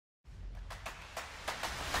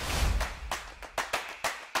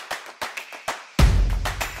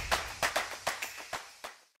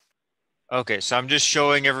Okay, so I'm just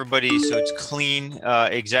showing everybody so it's clean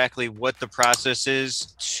exactly what the process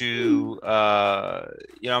is to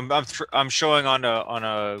I'm showing on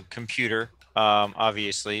a computer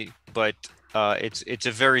obviously, but it's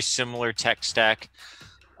a very similar tech stack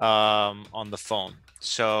on the phone.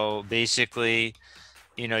 So basically,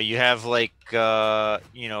 you have like a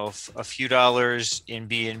few dollars in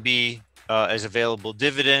BNB as available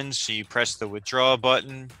dividends, so you press the withdraw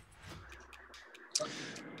button,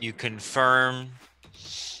 you confirm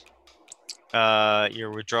your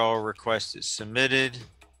withdrawal request is submitted,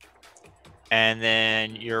 and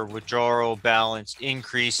then your withdrawal balance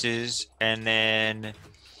increases. And then,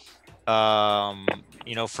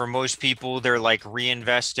 for most people, they're like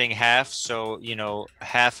reinvesting half. So,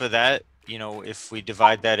 half of that, if we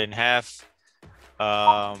divide that in half,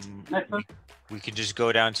 we could just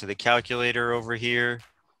go down to the calculator over here.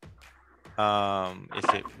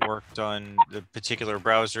 If it worked on the particular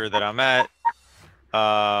browser that I'm at.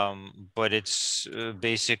 But it's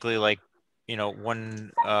basically like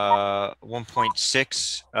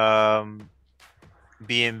 1.6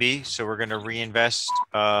 BNB. So we're going to reinvest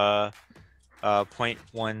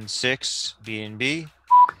 0.16 BNB,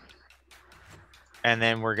 and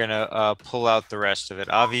then we're going to pull out the rest of it.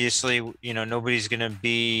 Obviously, nobody's going to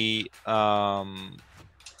be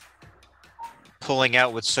pulling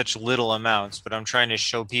out with such little amounts, but I'm trying to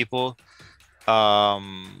show people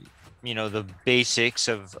the basics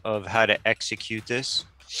of how to execute this.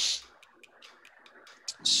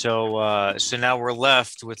 So now we're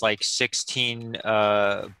left with like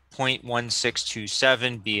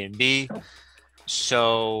 16.1627 BNB.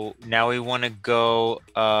 So now we want to go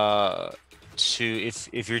to,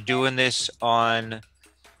 if you're doing this on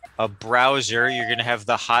a browser, you're going to have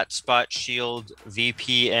the Hotspot Shield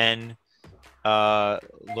VPN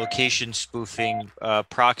location spoofing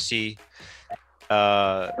proxy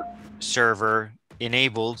server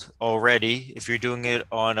enabled already. If you're doing it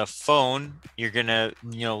on a phone, you're gonna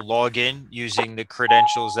log in using the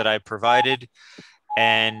credentials that I provided,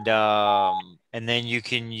 and then you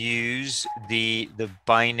can use the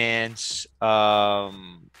Binance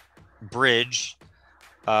bridge,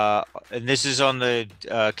 and this is on the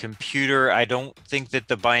computer. I don't think that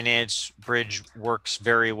the Binance bridge works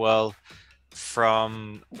very well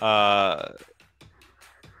from the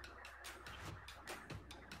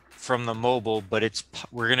mobile, but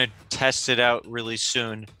we're gonna test it out really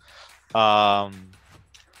soon on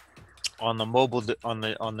the mobile, on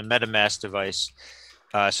the MetaMask device.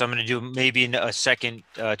 So I'm gonna do maybe a second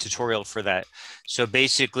tutorial for that. So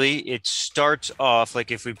basically, it starts off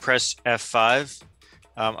like if we press F5.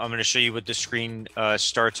 I'm going to show you what the screen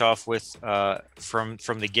starts off with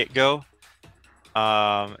from the get-go.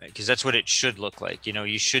 Because that's what it should look like.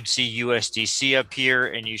 You should see USDC up here,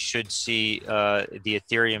 and you should see the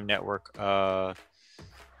Ethereum network over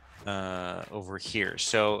here.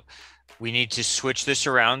 So we need to switch this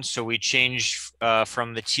around. So we change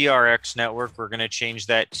from the TRX network, we're going to change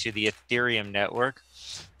that to the Ethereum network.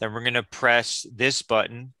 Then we're going to press this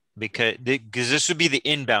button because this would be the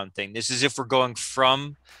inbound thing. This is if we're going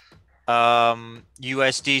from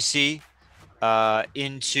USDC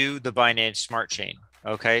into the Binance Smart Chain.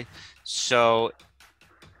 Okay, so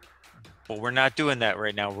but we're not doing that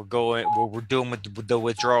right now. We're doing with the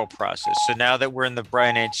withdrawal process. So now that we're in the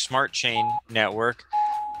Binance Smart Chain network,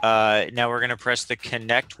 now we're going to press the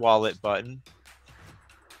Connect Wallet button.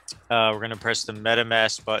 We're going to press the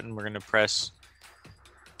MetaMask button. We're going to press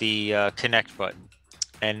the Connect button,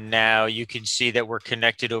 and now you can see that we're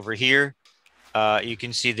connected over here. You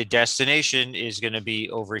can see the destination is going to be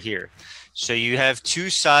over here. So you have two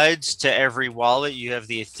sides to every wallet. You have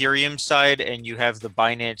the Ethereum side and you have the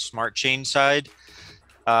Binance Smart Chain side.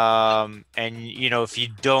 And if you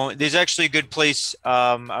don't, there's actually a good place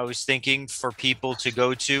I was thinking for people to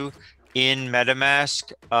go to in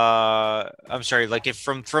MetaMask. I'm sorry, like if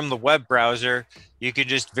from the web browser, you could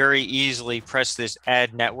just very easily press this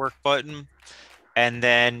Add Network button, and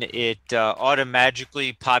then it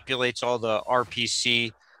automatically populates all the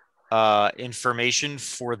RPC information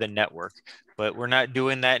for the network. But we're not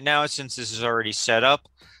doing that now since this is already set up.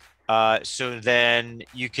 So then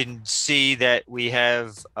you can see that we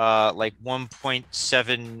have like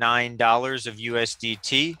 $1.79 of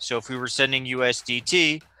USDT. So if we were sending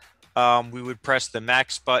USDT, we would press the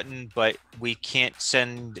max button, but we can't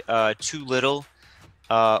send too little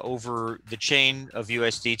over the chain of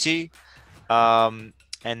USDT. And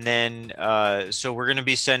then, so we're going to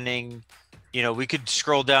be sending, we could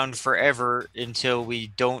scroll down forever until we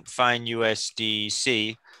don't find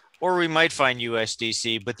USDC, or we might find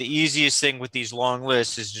USDC. But the easiest thing with these long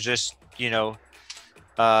lists is to just,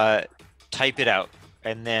 type it out.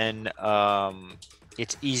 and then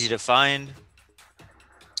it's easy to find.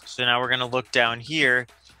 So now we're going to look down here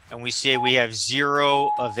and we say we have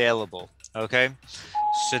 0 available. Okay.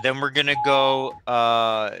 So then we're going to go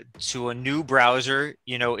to a new browser.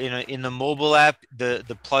 You know, in the mobile app,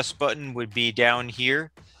 the plus button would be down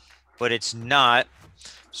here, but it's not.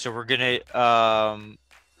 So we're going to,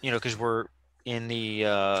 you know, because we're in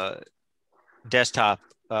the desktop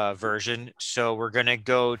version. So we're going to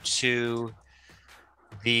go to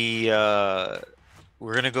we're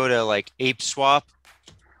going to go to like ApeSwap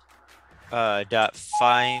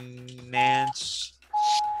 .finance,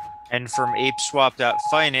 and from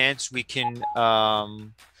apeswap.finance we can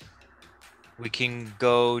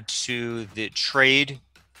go to the trade,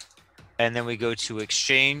 and then we go to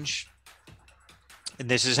exchange, and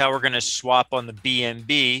this is how we're going to swap on the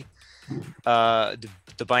BNB, the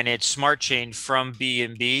Binance Smart Chain, from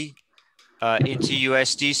BNB into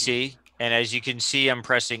USDC. And as you can see, I'm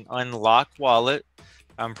pressing unlock wallet,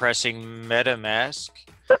 I'm pressing MetaMask,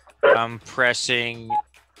 I'm pressing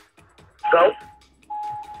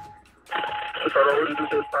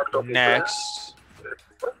next,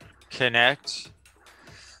 connect,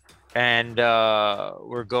 and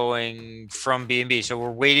we're going from BNB. So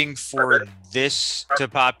we're waiting for this to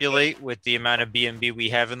populate with the amount of BNB we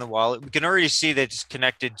have in the wallet. We can already see that it's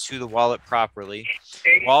connected to the wallet properly.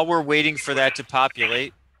 While we're waiting for that to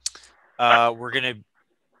populate, we're going to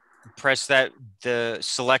press the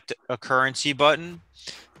select a currency button,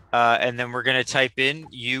 and then we're going to type in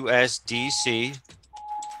USDC.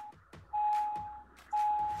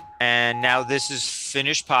 And now this is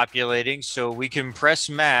finished populating, so we can press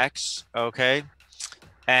max, okay?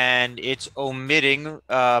 And it's omitting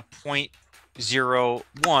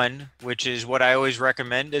 0.01, which is what I always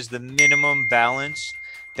recommend as the minimum balance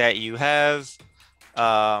that you have.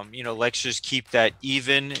 You know, let's just keep that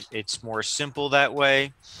even. It's more simple that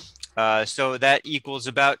way. So that equals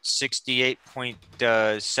about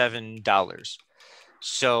 $68.7.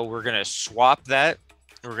 So we're going to swap that.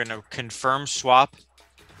 We're going to confirm swap.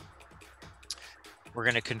 We're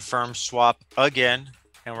going to confirm swap again,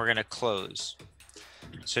 and we're going to close.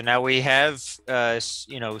 So now we have,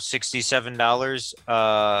 you know,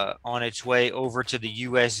 $67 on its way over to the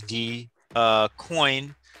USD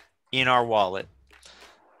coin in our wallet.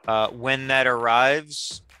 When that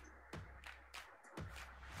arrives,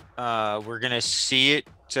 we're going to see it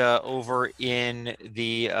over in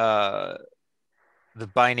the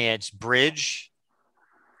Binance bridge,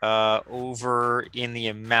 over in the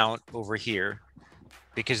amount over here,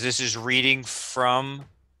 because this is reading from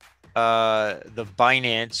the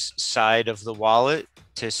Binance side of the wallet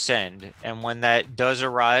to send. And when that does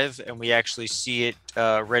arrive and we actually see it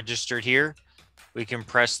registered here, we can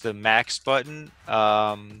press the max button.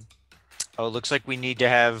 Oh, it looks like we need to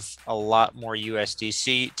have a lot more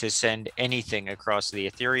USDC to send anything across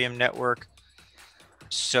the Ethereum network.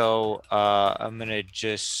 So I'm going to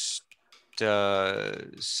just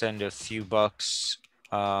send a few bucks.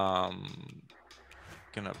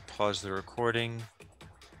 Gonna pause the recording.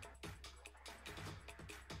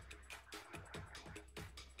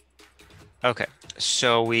 Okay,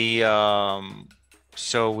 so we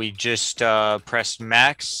just pressed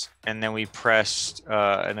max, and then we pressed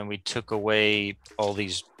and then we took away all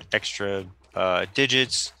these extra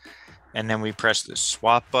digits, and then we pressed the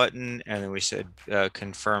swap button, and then we said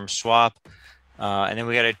confirm swap, and then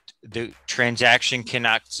we got the transaction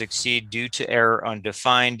cannot succeed due to error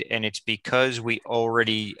undefined, and it's because we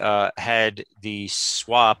already had the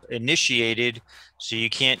swap initiated, so you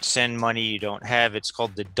can't send money you don't have. It's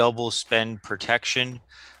called the double spend protection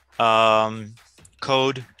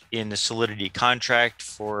code in the Solidity contract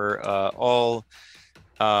for all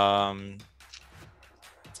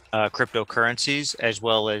cryptocurrencies, as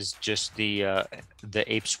well as just the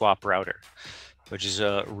ApeSwap router, which is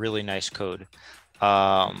a really nice code.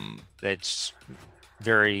 That's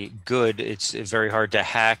very good. It's very hard to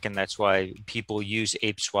hack, and that's why people use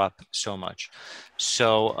ApeSwap so much.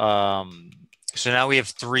 So so now we have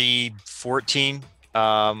 314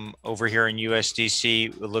 over here in USDC.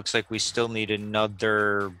 It looks like we still need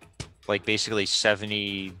another, like, basically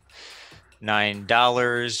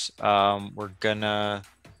 $79. We're gonna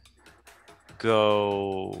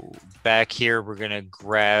go back here. We're gonna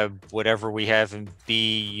grab whatever we have in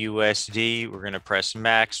BUSD. We're gonna press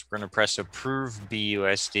max. We're gonna press approve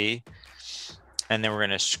BUSD, and then we're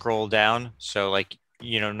gonna scroll down. So, like,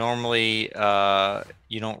 you know, normally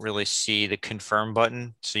you don't really see the confirm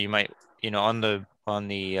button, so you might, you know, on the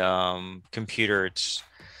computer, it's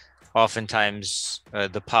oftentimes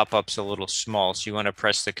the pop-up's a little small, so you want to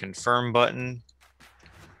press the confirm button.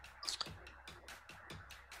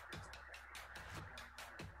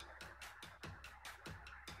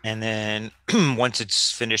 And then once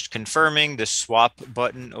it's finished confirming, the swap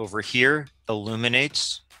button over here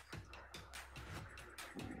illuminates.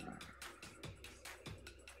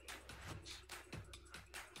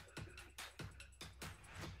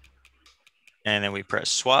 And then we press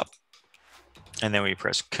swap. And then we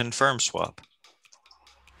press confirm swap.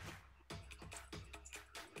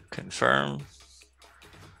 Confirm.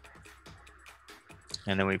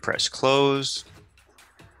 And then we press close.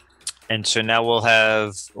 And so now we'll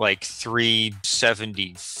have like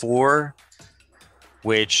 374,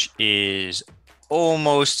 which is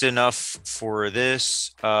almost enough for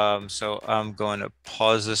this. So I'm going to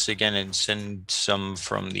pause this again and send some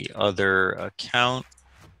from the other account.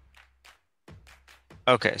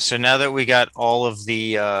 Okay, so now that we got all of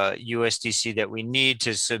the USDC that we need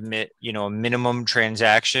to submit, a minimum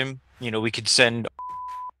transaction, we could send.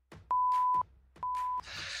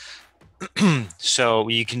 So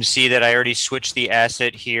you can see that I already switched the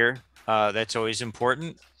asset here. That's always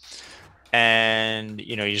important. And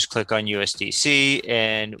you just click on USDC,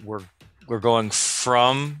 and we're going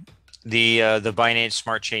from the Binance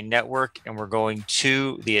Smart Chain network, and we're going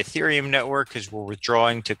to the Ethereum network because we're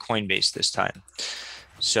withdrawing to Coinbase this time.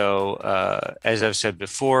 So as I've said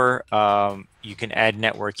before, you can add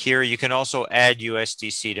network here. You can also add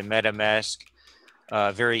USDC to MetaMask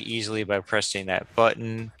very easily by pressing that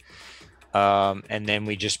button. And then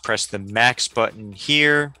we just press the max button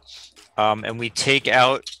here. And we take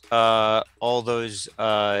out all those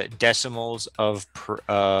decimals of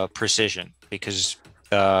precision, because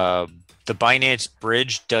the Binance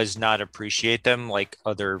bridge does not appreciate them like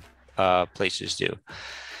other places do.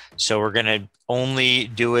 So we're going to only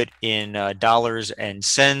do it in dollars and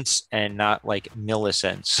cents and not like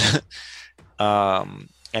millicents. And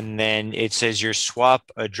then it says your swap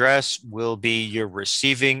address will be your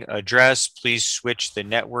receiving address. Please switch the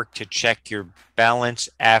network to check your balance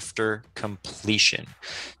after completion.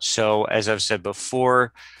 So as I've said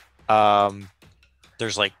before,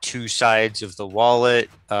 there's like two sides of the wallet.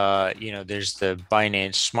 There's the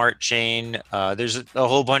Binance Smart Chain. There's a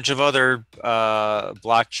whole bunch of other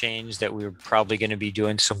blockchains that we're probably going to be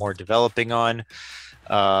doing some more developing on.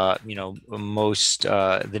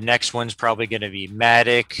 The next one's probably going to be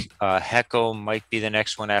Matic. Hecko might be the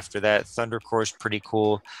next one after that. Thundercore is pretty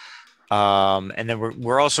cool. And then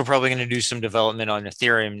we're also probably going to do some development on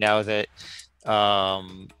Ethereum now that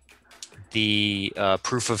the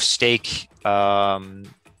proof of stake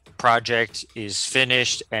project is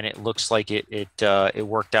finished, and it looks like it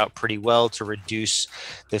worked out pretty well to reduce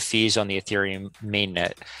the fees on the Ethereum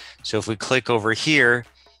mainnet. So if we click over here,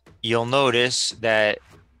 you'll notice that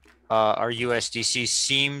our USDC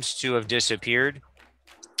seems to have disappeared,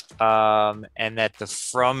 and that the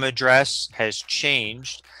from address has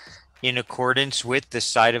changed in accordance with the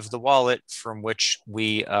side of the wallet from which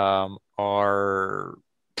we are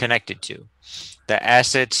connected to. The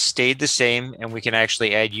assets stayed the same, and we can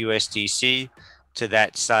actually add USDC to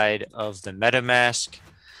that side of the MetaMask.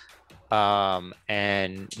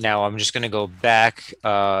 And now I'm just going to go back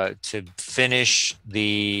to finish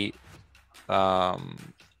the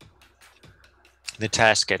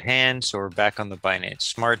task at hand. So we're back on the Binance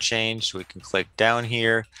Smart Chain. So we can click down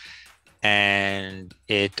here, and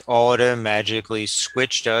it automatically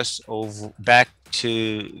switched us over back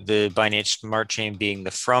to the Binance Smart Chain being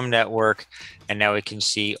the from network. And now we can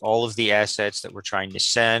see all of the assets that we're trying to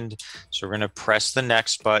send. So we're going to press the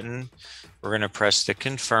next button. We're going to press the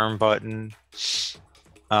confirm button.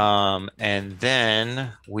 And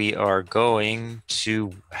then we are going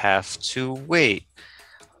to have to wait.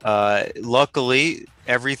 Luckily,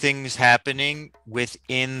 everything's happening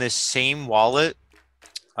within the same wallet,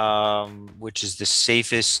 which is the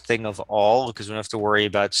safest thing of all, because we don't have to worry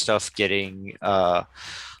about stuff getting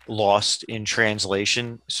lost in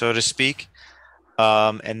translation, so to speak.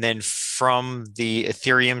 And then from the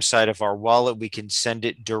Ethereum side of our wallet, we can send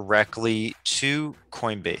it directly to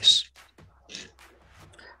Coinbase.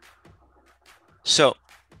 So,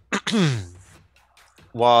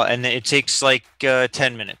 and it takes like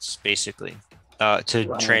 10 minutes basically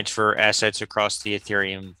to transfer assets across the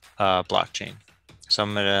Ethereum blockchain. So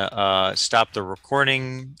I'm going to stop the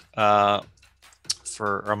recording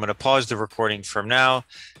I'm going to pause the recording from now.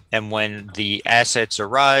 And when the assets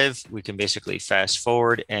arrive, we can basically fast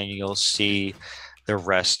forward and you'll see the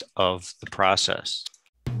rest of the process.